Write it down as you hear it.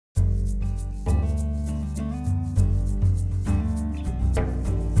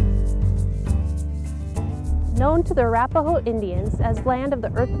Known to the Arapaho Indians as land of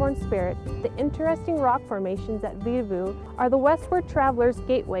the earthborn spirit, the interesting rock formations at Vedauwoo are the westward traveler's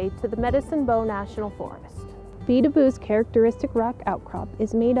gateway to the Medicine Bow National Forest. Vedauwoo's characteristic rock outcrop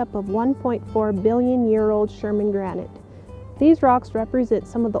is made up of 1.4 billion-year-old Sherman granite. These rocks represent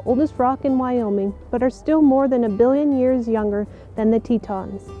some of the oldest rock in Wyoming, but are still more than 1 billion years younger than the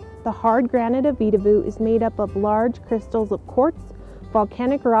Tetons. The hard granite of Vedauwoo is made up of large crystals of quartz,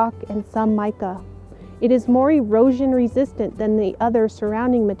 volcanic rock, and some mica. It is more erosion resistant than the other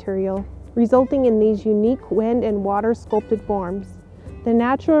surrounding material, resulting in these unique wind and water sculpted forms. The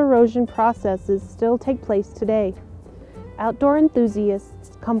natural erosion processes still take place today. Outdoor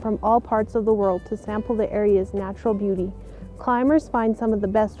enthusiasts come from all parts of the world to sample the area's natural beauty. Climbers find some of the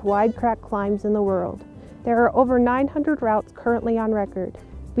best wide crack climbs in the world. There are over 900 routes currently on record.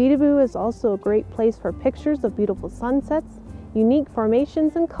 Vedauwoo is also a great place for pictures of beautiful sunsets, unique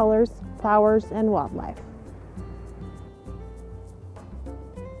formations and colors, flowers, and wildlife.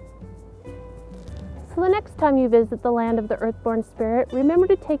 So the next time you visit the land of the earthborn spirit, remember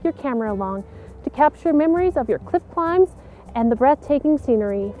to take your camera along to capture memories of your cliff climbs and the breathtaking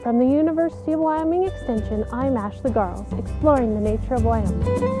scenery. From the University of Wyoming Extension, I'm Ashley Garrelts, exploring the nature of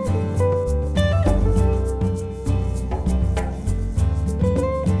Wyoming.